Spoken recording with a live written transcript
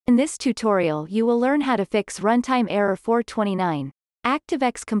In this tutorial you will learn how to fix runtime error 429.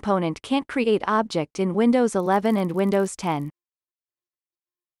 ActiveX component can't create object in Windows 11 and Windows 10.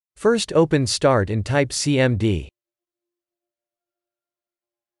 First open Start and type cmd.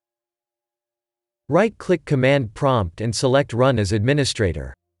 Right-click Command Prompt and select Run as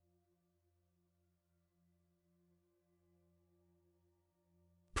Administrator.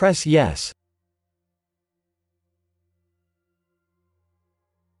 Press Yes.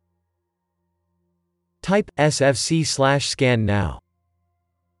 Type sfc/scan now.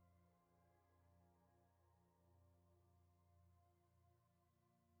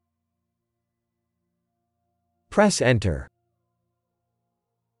 Press Enter.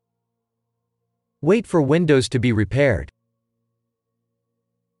 Wait for Windows to be repaired.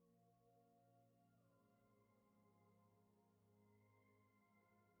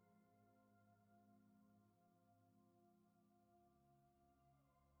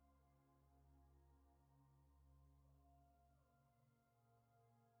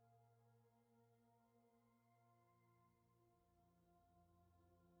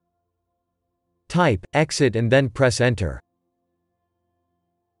 Type exit and then press Enter.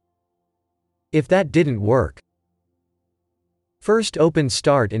 If that didn't work, first open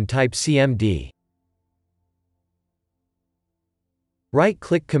Start and type cmd.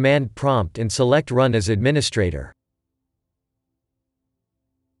 Right-click Command Prompt and select Run as Administrator.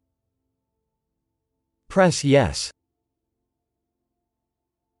 Press Yes.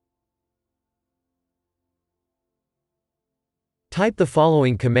 Type the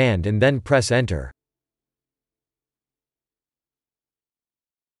following command and then press Enter.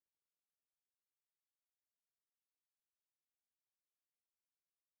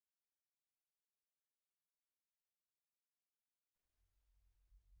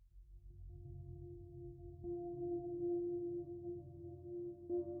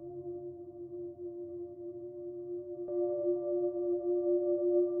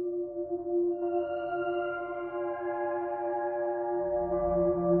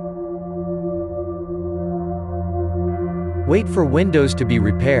 Wait for Windows to be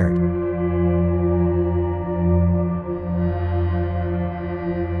repaired.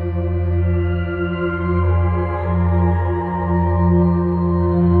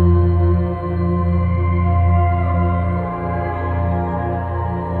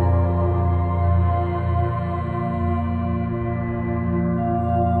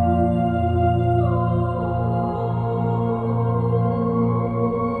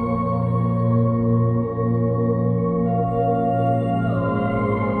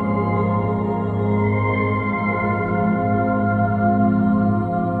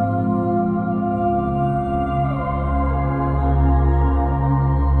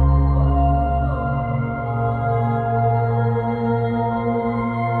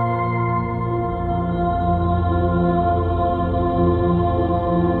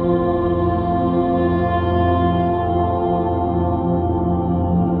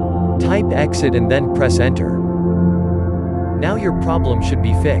 Type exit and then press Enter. Now your problem should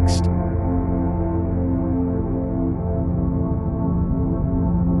be fixed.